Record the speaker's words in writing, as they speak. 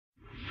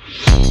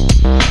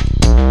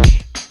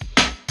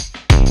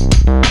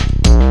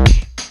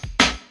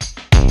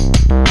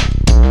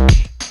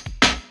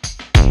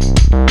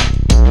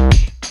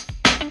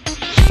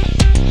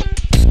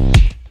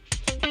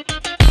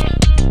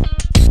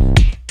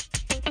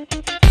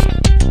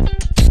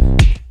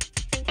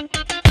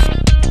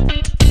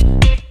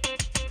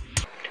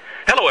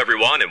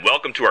And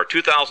welcome to our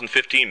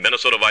 2015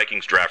 Minnesota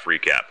Vikings Draft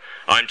Recap.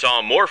 I'm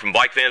Tom Moore from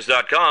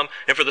VikeFans.com,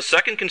 and for the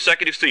second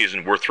consecutive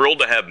season, we're thrilled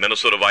to have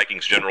Minnesota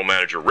Vikings General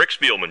Manager Rick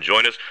Spielman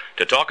join us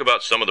to talk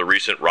about some of the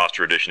recent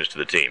roster additions to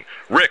the team.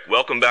 Rick,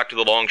 welcome back to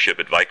the Long Ship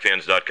at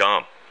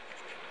VikeFans.com.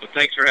 Well,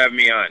 thanks for having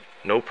me on.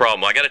 No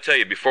problem. I got to tell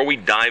you, before we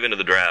dive into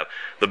the draft,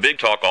 the big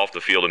talk off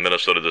the field in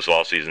Minnesota this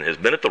offseason has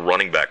been at the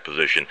running back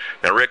position.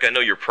 Now, Rick, I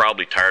know you're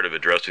probably tired of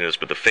addressing this,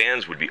 but the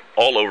fans would be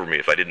all over me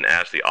if I didn't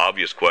ask the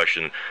obvious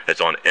question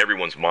that's on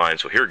everyone's mind,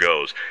 so here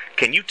goes.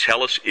 Can you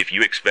tell us if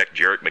you expect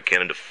Jerick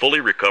McKinnon to fully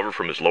recover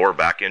from his lower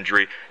back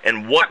injury,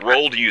 and what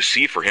role do you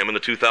see for him in the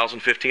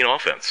 2015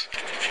 offense?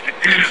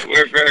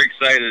 We're very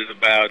excited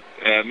about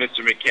Mr.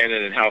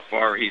 McKinnon and how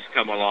far he's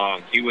come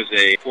along. He was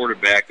a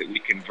quarterback that we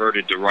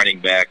converted to running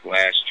back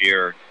last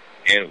year,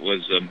 and it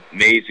was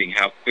amazing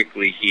how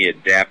quickly he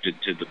adapted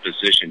to the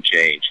position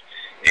change.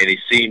 And he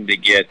seemed to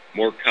get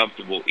more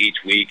comfortable each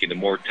week and the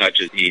more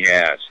touches he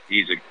has.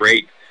 He's a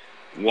great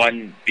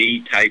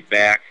 1B type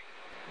back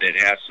that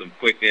has some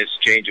quickness,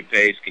 change of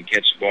pace, can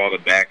catch the ball in the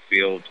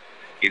backfield.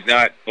 He's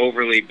not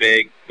overly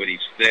big, but he's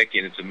thick,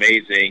 and it's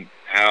amazing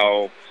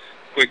how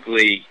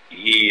quickly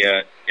he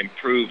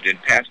improved in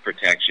pass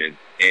protection.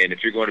 And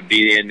if you're going to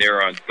be in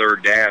there on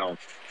third down,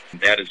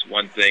 that is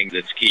one thing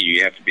that's key.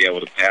 You have to be able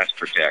to pass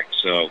protect.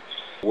 So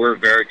we're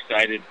very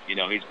excited. You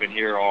know, he's been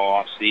here all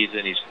off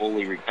season. He's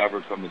fully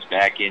recovered from his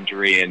back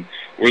injury, and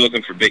we're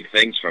looking for big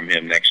things from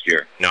him next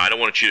year. Now, I don't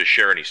want you to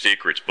share any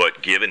secrets,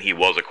 but given he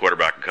was a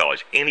quarterback in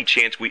college, any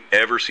chance we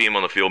ever see him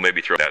on the field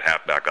maybe throw that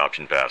halfback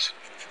option pass?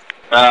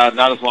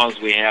 Not as long as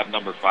we have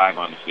number 5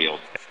 on the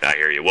field. I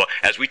hear you. Well,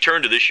 as we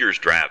turn to this year's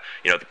draft,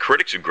 you know, the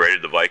critics have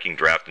graded the Viking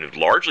draft and have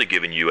largely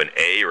given you an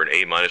A or an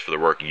A- for the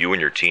work you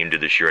and your team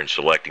did this year in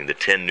selecting the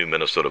 10 new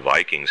Minnesota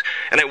Vikings.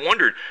 And I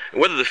wondered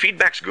whether the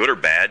feedback's good or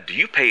bad. Do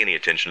you pay any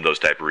attention to those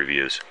type of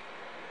reviews?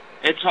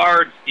 It's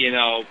hard, you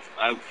know.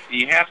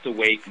 You have to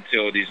wait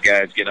until these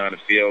guys get on the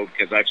field,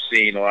 because I've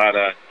seen a lot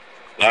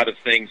of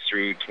things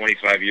through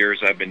 25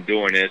 years I've been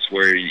doing this,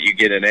 where you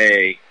get an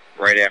A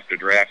right after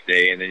draft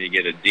day, and then you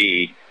get a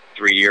D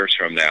 3 years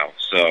from now.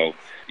 So,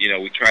 you know,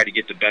 we try to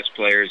get the best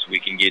players we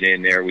can get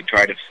in there. We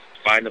try to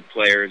find the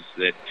players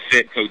that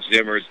fit Coach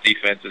Zimmer's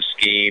defensive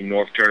scheme,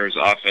 North Turner's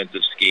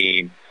offensive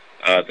scheme,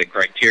 the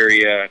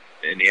criteria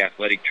and the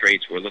athletic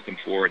traits we're looking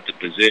for at the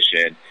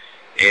position.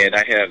 And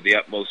I have the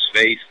utmost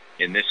faith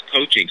in this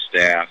coaching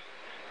staff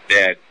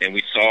that, and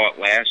we saw it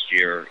last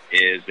year,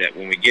 is that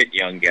when we get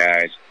young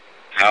guys,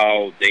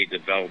 how they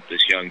develop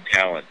this young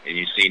talent. And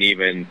you've seen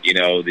even, you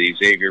know, the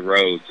Xavier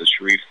Rhodes, the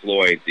Sharif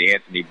Floyds, the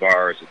Anthony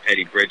Barrs, the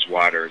Teddy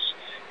Bridgewaters,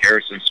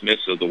 Harrison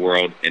Smiths of the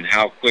world, and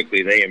how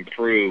quickly they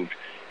improved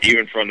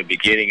even from the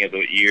beginning of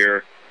the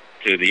year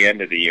to the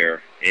end of the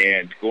year.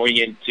 And going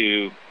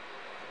into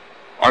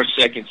our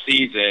second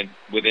season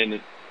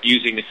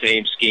using the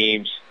same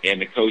schemes, and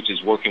the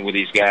coaches working with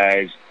these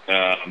guys,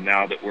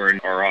 now that we're in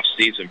our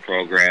off-season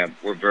program,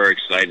 we're very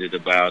excited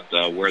about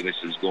where this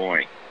is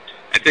going.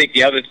 I think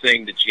the other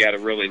thing that you got to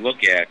really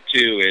look at,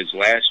 too, is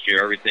last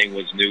year everything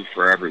was new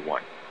for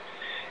everyone.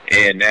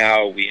 And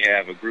now we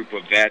have a group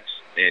of vets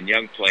and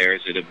young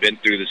players that have been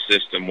through the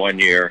system 1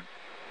 year,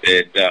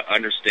 that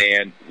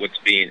understand what's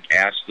being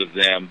asked of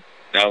them,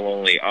 not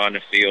only on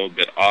the field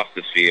but off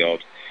the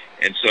field.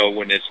 And so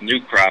when this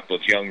new crop of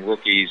young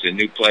rookies and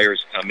new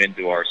players come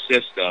into our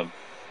system,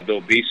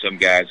 there'll be some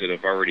guys that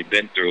have already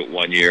been through it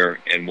 1 year,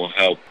 and we'll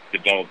help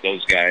develop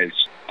those guys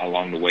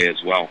along the way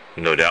as well.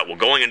 No doubt. Well,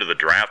 going into the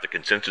draft, the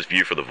consensus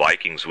view for the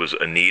Vikings was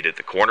a need at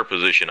the corner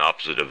position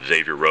opposite of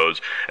Xavier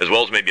Rhodes, as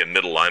well as maybe a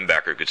middle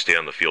linebacker who could stay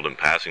on the field in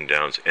passing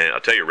downs. And I'll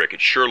tell you, Rick,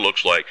 it sure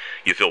looks like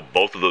you fill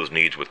both of those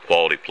needs with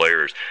quality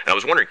players. And I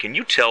was wondering, can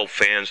you tell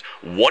fans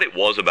what it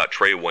was about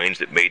Trey Waynes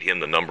that made him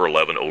the number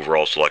 11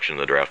 overall selection in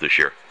the draft this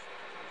year?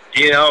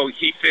 You know,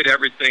 he fit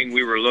everything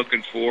we were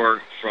looking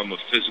for from a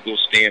physical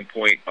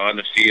standpoint on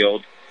the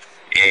field,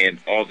 and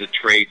all the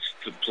traits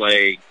to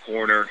play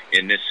corner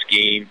in this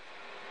scheme.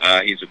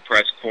 He's a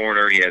press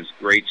corner. He has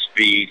great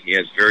speed. He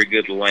has very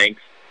good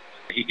length.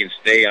 He can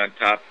stay on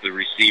top of the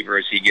receiver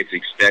as he gets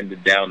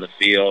extended down the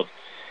field.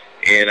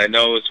 And I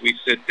know as we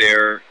sit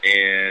there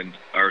and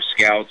our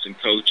scouts and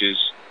coaches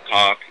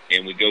talk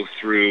and we go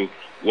through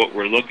what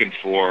we're looking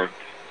for,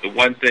 the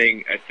one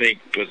thing I think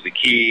was the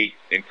key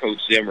in Coach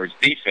Zimmer's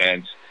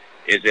defense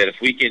is that if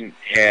we can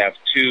have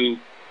 2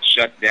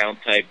 shutdown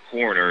type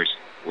corners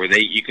where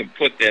you can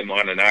put them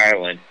on an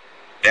island,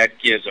 that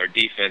gives our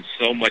defense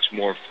so much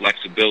more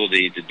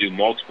flexibility to do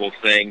multiple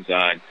things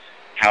on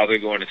how they're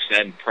going to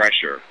send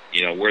pressure,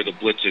 you know, where the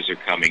blitzes are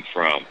coming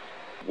from,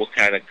 what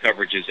kind of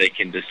coverages they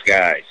can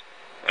disguise.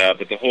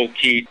 But the whole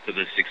key to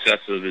the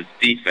success of this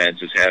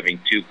defense is having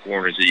 2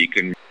 corners that you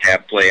can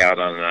have play out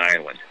on an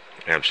island.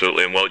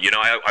 Absolutely. And, well,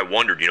 I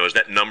wondered, as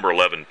that number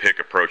 11 pick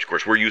approach, of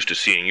course, we're used to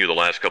seeing you the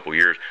last couple of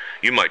years.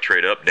 You might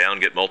trade up, down,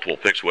 get multiple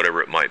picks,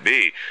 whatever it might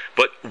be.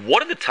 But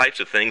what are the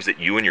types of things that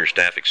you and your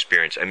staff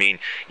experience? I mean,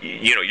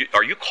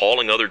 are you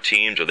calling other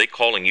teams? Are they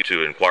calling you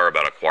to inquire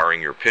about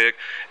acquiring your pick?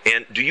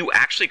 And do you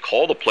actually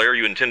call the player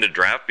you intend to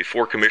draft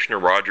before Commissioner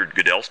Roger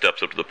Goodell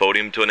steps up to the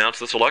podium to announce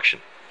the selection?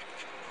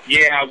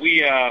 Yeah,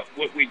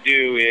 what we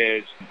do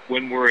is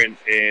when we're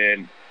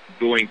in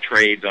doing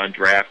trades on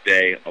draft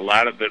day, a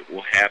lot of it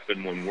will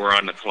happen when we're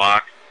on the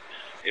clock.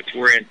 If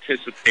we're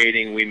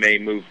anticipating we may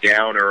move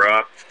down or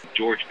up,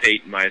 George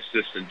Payton, my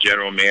assistant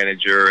general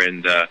manager,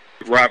 and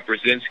Rob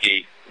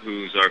Brzezinski,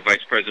 who's our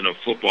vice president of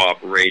football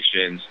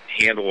operations,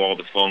 handle all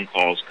the phone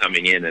calls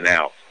coming in and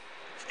out.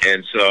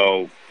 And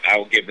so I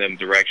will give them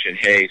direction,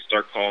 hey,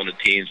 start calling the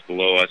teams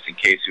below us in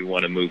case we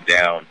want to move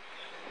down,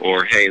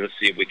 or hey, let's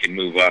see if we can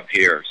move up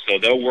here. So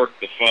they'll work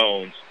the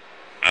phones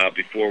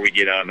before we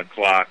get on the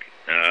clock.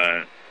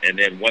 And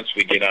then once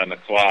we get on the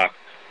clock,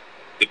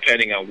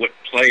 depending on what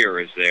player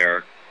is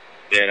there,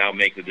 then I'll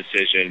make the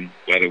decision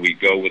whether we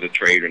go with a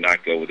trade or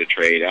not go with a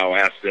trade. I'll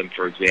ask them,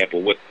 for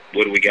example, what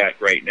do we got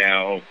right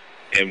now,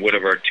 and what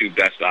are our two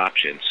best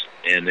options?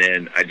 And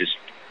then I just,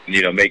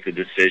 make the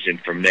decision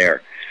from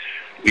there.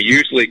 We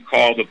usually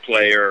call the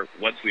player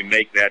once we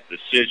make that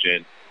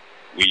decision.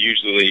 We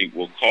usually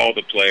will call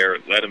the player,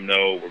 let him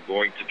know we're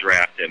going to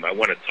draft him. I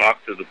want to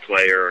talk to the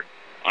player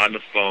on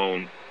the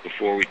phone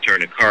before we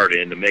turn the card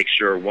in to make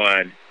sure,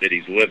 one, that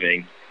he's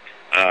living,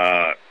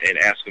 and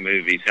ask him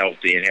if he's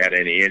healthy and had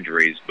any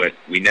injuries. But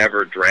we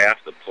never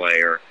draft the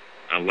player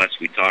unless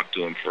we talk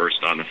to him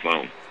first on the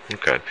phone.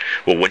 Okay.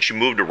 Well, once you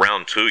moved to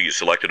round 2, you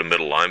selected a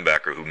middle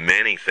linebacker who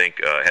many think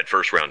had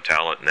first-round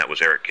talent, and that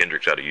was Eric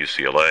Kendricks out of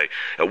UCLA.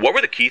 What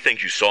were the key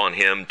things you saw in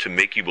him to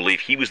make you believe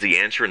he was the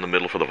answer in the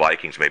middle for the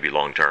Vikings, maybe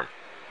long-term?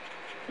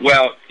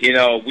 Well,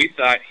 we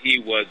thought he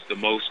was the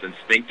most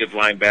instinctive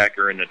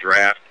linebacker in the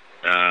draft.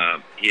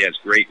 He has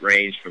great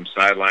range from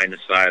sideline to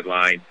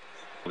sideline.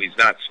 He's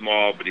not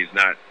small, but he's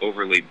not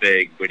overly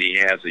big, but he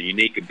has a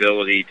unique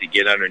ability to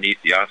get underneath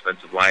the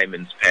offensive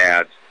lineman's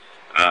pads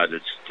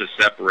to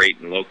separate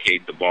and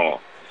locate the ball.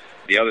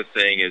 The other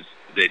thing is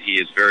that he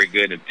is very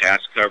good in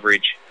pass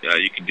coverage.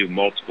 You can do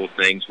multiple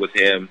things with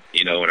him,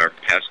 in our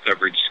pass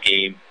coverage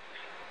scheme.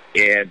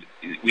 And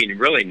we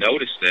really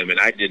noticed him, and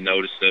I did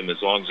notice him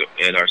as long as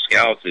in our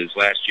scouts, is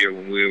last year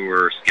when we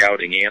were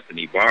scouting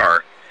Anthony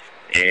Barr.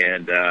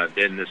 And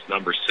then this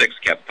number 6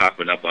 kept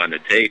popping up on the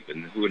tape,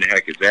 and who in the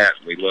heck is that?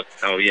 And we looked,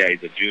 oh yeah,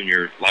 he's a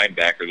junior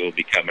linebacker that will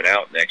be coming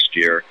out next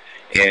year,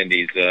 and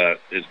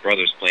his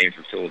brother's playing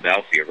for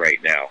Philadelphia right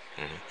now.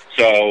 Mm-hmm.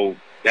 So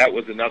that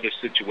was another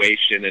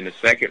situation in the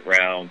second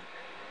round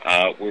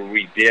where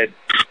we did,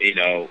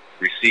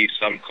 receive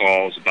some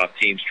calls about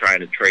teams trying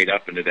to trade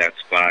up into that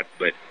spot,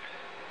 but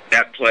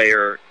that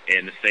player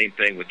and the same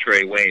thing with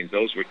Trey Waynes,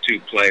 those were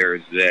two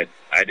players that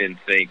I didn't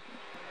think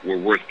were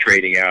worth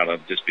trading out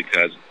of just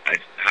because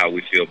how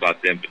we feel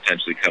about them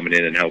potentially coming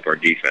in and help our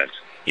defense.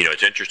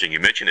 It's interesting. You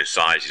mentioned his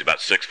size. He's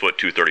about 6 foot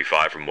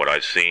 235 from what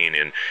I've seen,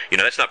 and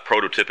that's not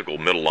prototypical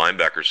middle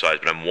linebacker size.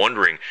 But I'm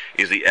wondering,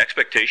 is the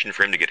expectation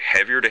for him to get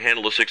heavier to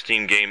handle a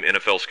 16-game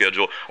NFL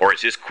schedule, or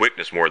is his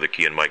quickness more the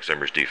key in Mike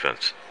Zimmer's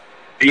defense?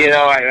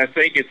 I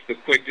think it's the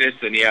quickness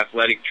and the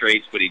athletic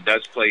traits, but he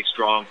does play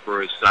strong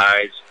for his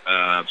size.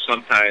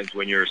 Sometimes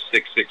when you're a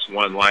 6'1"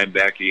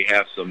 linebacker, you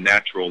have some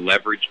natural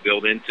leverage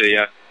built into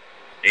you.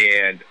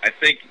 And I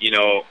think,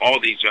 all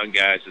these young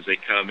guys, as they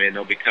come in,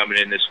 they'll be coming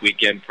in this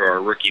weekend for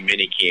our rookie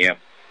mini camp.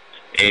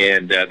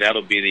 And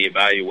that'll be the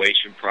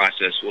evaluation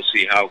process. We'll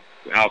see how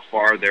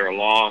far they're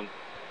along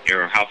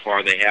or how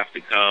far they have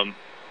to come.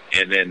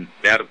 And then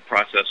that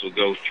process will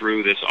go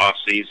through this off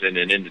season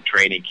and into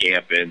training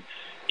camp. And,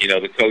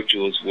 the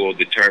coaches will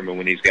determine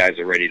when these guys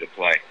are ready to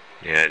play.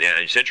 Yeah,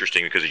 it's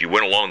interesting because as you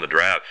went along the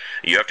draft,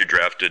 you after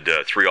drafted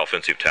 3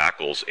 offensive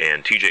tackles,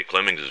 and T.J.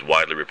 Clemmings is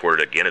widely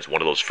reported again as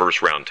one of those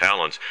first-round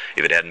talents.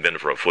 If it hadn't been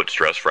for a foot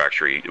stress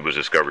fracture, it was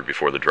discovered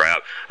before the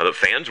draft. The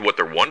fans, what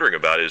they're wondering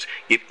about is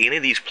if any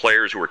of these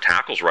players who are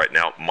tackles right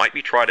now might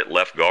be tried at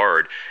left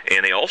guard,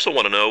 and they also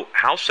want to know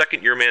how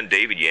second-year man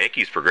David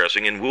Yankee is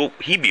progressing, and will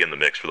he be in the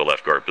mix for the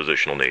left guard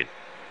positional need?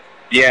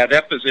 Yeah,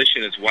 that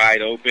position is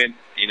wide open.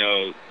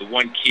 The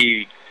one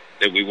key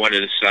that we wanted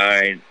to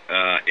sign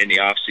in the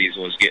offseason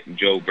was getting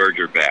Joe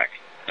Berger back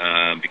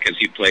because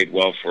he played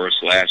well for us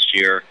last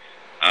year.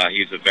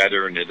 He's a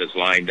veteran that is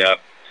lined up.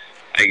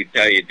 I can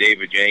tell you,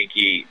 David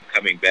Yankee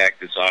coming back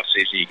this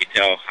offseason, you can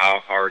tell how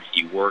hard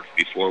he worked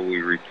before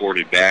we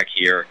reported back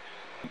here.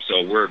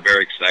 So we're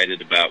very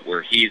excited about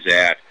where he's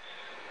at.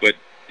 But,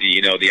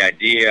 the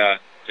idea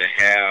to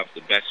have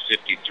the best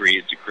 53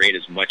 is to create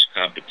as much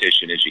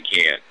competition as you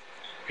can.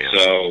 Yeah.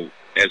 So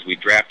as we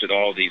drafted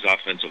all these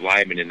offensive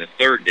linemen in the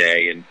third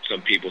day, and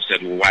some people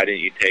said, well, why didn't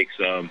you take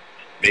some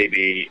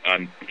maybe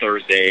on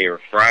Thursday or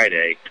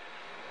Friday,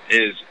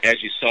 is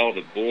as you saw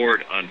the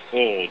board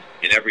unfold,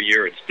 and every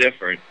year it's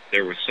different,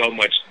 there was so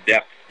much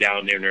depth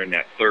down there in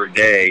that third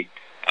day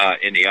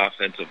in the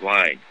offensive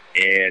line.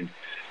 And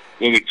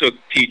when we took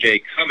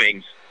T.J.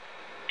 Cummings,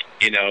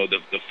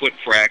 the foot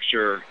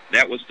fracture,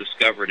 that was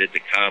discovered at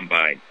the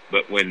combine.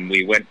 But when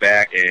we went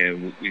back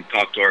and we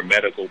talked to our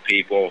medical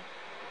people,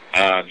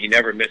 he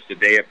never missed a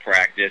day of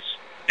practice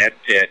at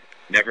Pitt,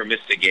 never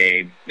missed a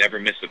game, never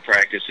missed a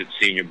practice at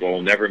Senior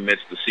Bowl, never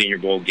missed the Senior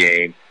Bowl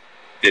game,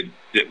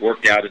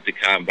 worked out at the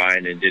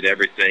combine and did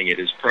everything at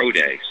his pro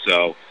day.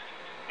 So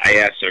I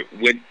asked her,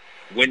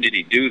 when did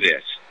he do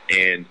this?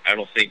 And I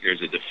don't think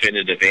there's a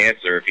definitive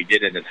answer. If he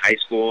did it in high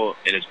school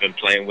and has been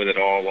playing with it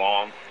all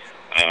along,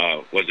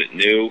 was it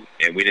new?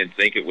 And we didn't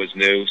think it was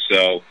new.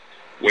 So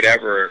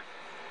whatever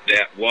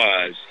that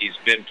was, he's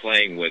been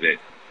playing with it,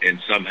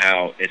 and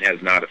somehow it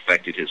has not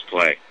affected his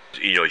play.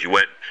 As you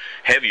went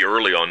heavy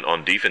early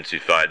on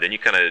defensive side, then you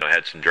kind of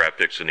had some draft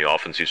picks in the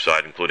offensive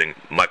side, including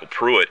Michael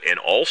Pruitt, and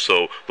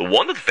also the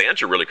one that the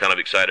fans are really kind of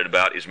excited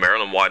about is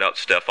Maryland wideout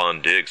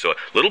Stephon Diggs. So a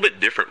little bit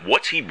different.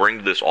 What's he bring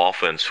to this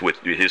offense with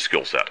his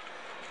skill set?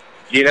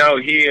 He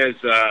is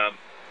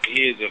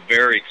a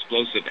very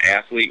explosive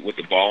athlete with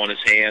the ball in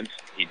his hands.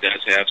 He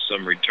does have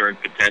some return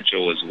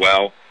potential as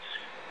well.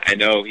 I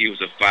know he was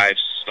a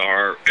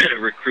 5-star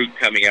recruit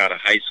coming out of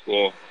high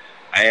school.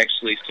 I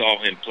actually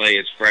saw him play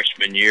his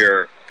freshman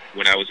year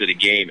when I was at a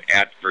game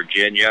at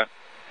Virginia,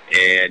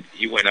 and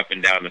he went up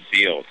and down the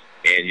field.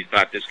 And you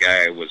thought this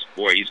guy was,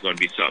 boy, he's going to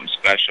be something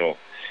special.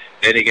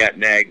 Then he got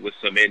nagged with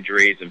some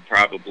injuries and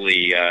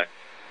probably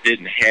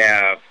didn't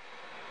have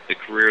the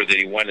career that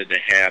he wanted to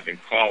have in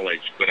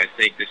college. But I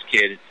think this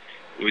kid,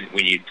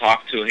 when you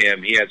talk to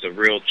him, he has a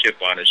real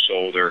chip on his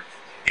shoulder,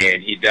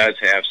 and he does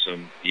have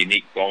some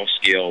unique ball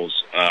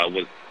skills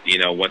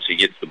once he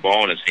gets the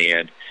ball in his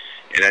hand.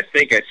 And I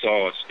think I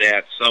saw a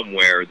stat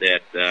somewhere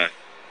that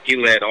he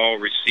led all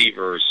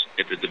receivers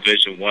at the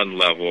Division I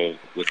level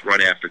with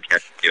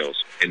run-after-catch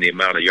skills and the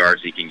amount of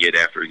yards he can get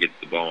after he gets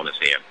the ball in his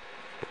hand.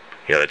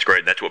 Yeah, that's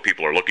great. That's what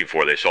people are looking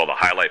for. They saw the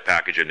highlight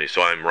package, and they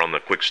saw him run the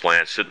quick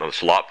slant, sitting on the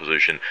slot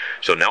position.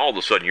 So now all of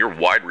a sudden your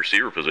wide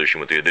receiver position,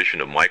 with the addition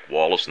of Mike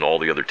Wallace and all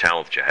the other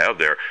talent that you have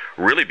there,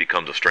 really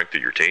becomes a strength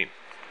of your team.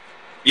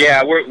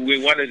 Yeah,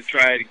 we wanted to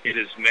try to get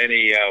as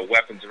many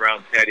weapons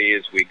around Teddy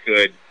as we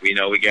could.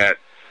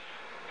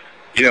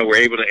 We're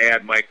able to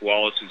add Mike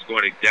Wallace, who's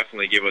going to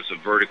definitely give us a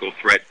vertical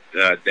threat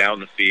down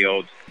the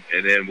field.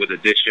 And then with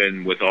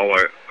all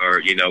our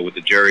with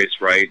the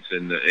Jarius Wrights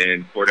and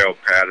Cordell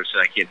Patterson,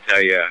 I can't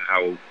tell you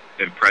how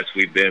impressed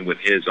we've been with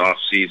his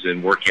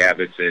off-season work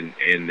habits and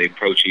the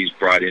approach he's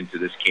brought into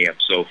this camp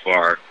so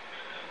far.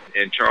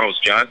 And Charles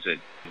Johnson,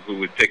 who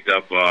we picked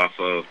up off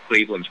of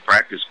Cleveland's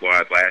practice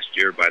squad last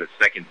year by the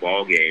second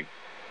ball game,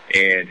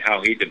 and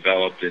how he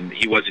developed, and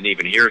he wasn't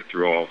even here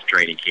through all of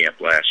training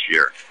camp last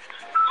year.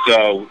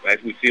 So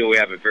we feel we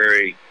have a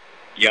very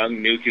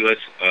young nucleus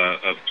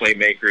of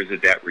playmakers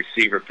at that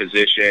receiver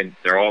position.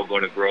 They're all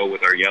going to grow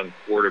with our young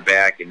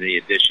quarterback and the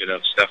addition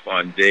of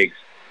Stephon Diggs.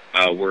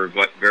 We're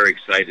very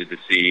excited to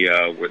see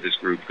where this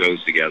group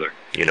goes together.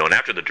 And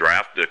after the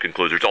draft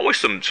concludes, there's always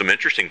some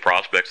interesting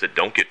prospects that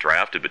don't get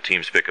drafted, but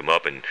teams pick them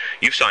up. And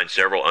you've signed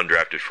several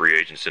undrafted free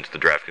agents since the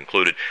draft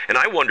concluded. And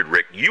I wondered,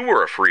 Rick, you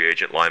were a free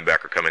agent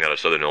linebacker coming out of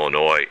Southern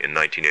Illinois in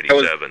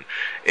 1987.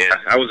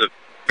 I was a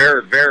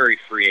very, very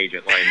free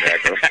agent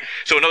linebacker.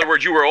 So, in other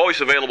words, you were always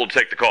available to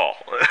take the call.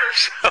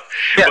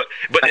 Yeah,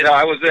 no,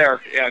 I was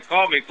there. Yeah,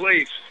 call me,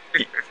 please.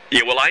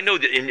 Yeah, well, I know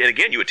that, and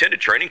again, you attended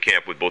training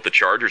camp with both the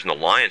Chargers and the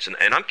Lions, and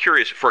I'm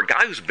curious, for a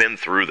guy who's been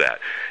through that,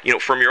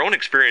 from your own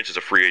experience as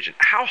a free agent,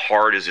 how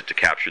hard is it to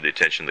capture the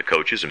attention of the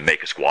coaches and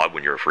make a squad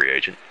when you're a free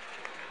agent?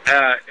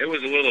 It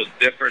was a little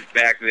different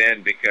back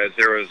then because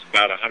there was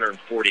about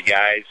 140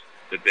 guys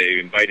that they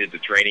invited to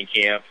training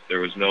camp. There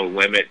was no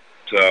limit,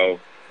 so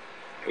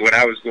when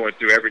I was going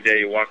through every day,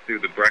 you walk through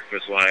the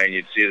breakfast line,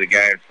 you'd see the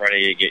guy in front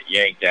of you get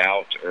yanked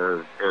out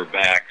or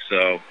back.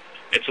 So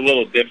it's a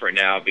little different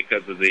now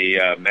because of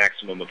the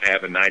maximum of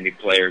having 90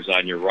 players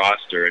on your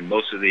roster. And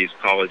most of these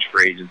college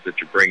free agents that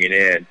you're bringing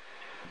in,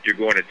 you're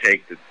going to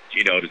take to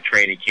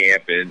training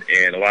camp.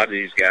 And a lot of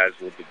these guys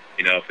will,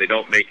 if they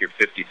don't make your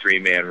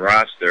 53-man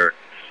roster,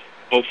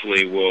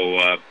 hopefully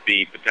will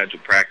be potential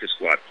practice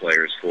squad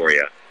players for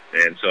you.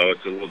 And so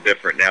it's a little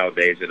different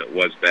nowadays than it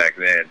was back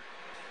then.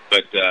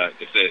 But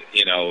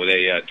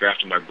they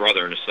drafted my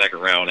brother in the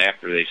second round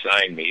after they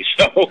signed me.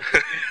 So,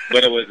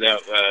 but it was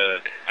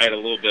I had a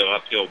little bit of an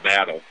uphill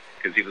battle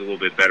because he was a little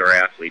bit better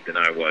athlete than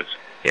I was.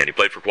 Yeah, and he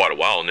played for quite a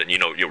while. And then,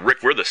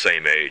 Rick, we're the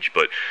same age.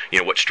 But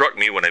what struck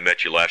me when I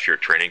met you last year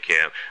at training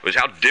camp was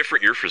how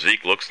different your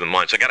physique looks than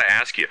mine. So I got to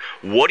ask you,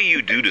 what do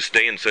you do to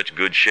stay in such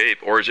good shape,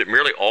 or is it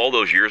merely all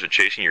those years of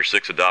chasing your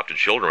 6 adopted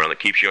children around that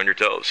keeps you on your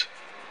toes?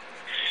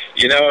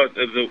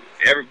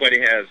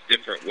 Everybody has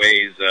different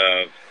ways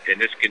of. And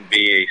this can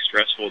be a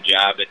stressful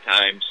job at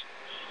times.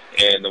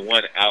 And the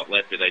one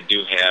outlet that I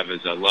do have is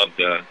I love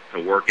to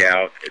work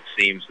out. It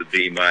seems to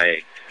be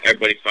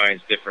everybody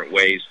finds different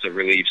ways to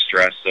relieve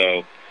stress.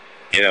 So,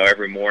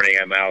 every morning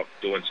I'm out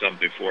doing something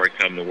before I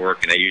come to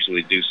work, and I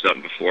usually do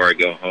something before I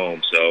go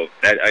home. So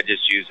I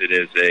just use it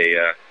as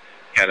a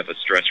kind of a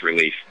stress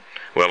relief.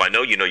 Well, I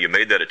know you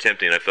made that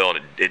attempt in the NFL,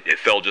 and it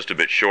fell just a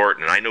bit short.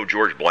 And I know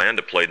George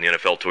Blanda played in the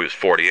NFL till he was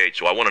 48.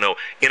 So I want to know,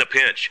 in a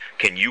pinch,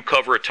 can you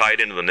cover a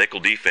tight end in the nickel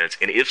defense?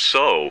 And if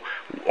so,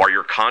 are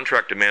your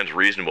contract demands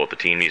reasonable if the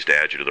team needs to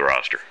add you to the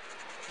roster?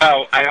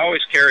 Oh, I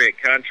always carry a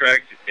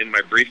contract in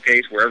my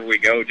briefcase wherever we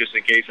go, just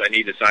in case I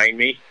need to sign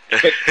me.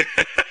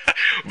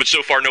 But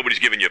so far, nobody's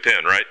given you a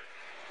pen, right?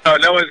 Oh,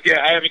 no one's.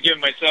 I haven't given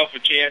myself a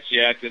chance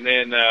yet, and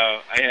then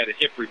I had a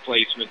hip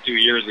replacement 2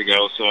 years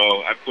ago, so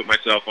I put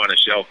myself on a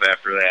shelf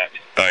after that.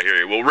 I hear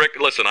you. Well, Rick,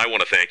 listen, I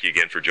want to thank you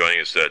again for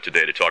joining us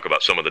today to talk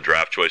about some of the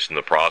draft choice in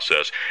the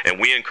process, and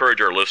we encourage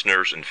our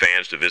listeners and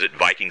fans to visit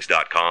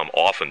Vikings.com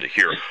often to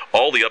hear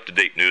all the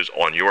up-to-date news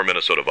on your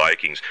Minnesota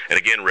Vikings. And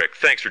again, Rick,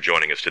 thanks for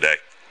joining us today.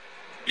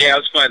 Yeah, it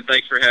was fun.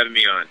 Thanks for having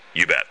me on.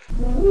 You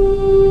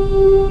bet.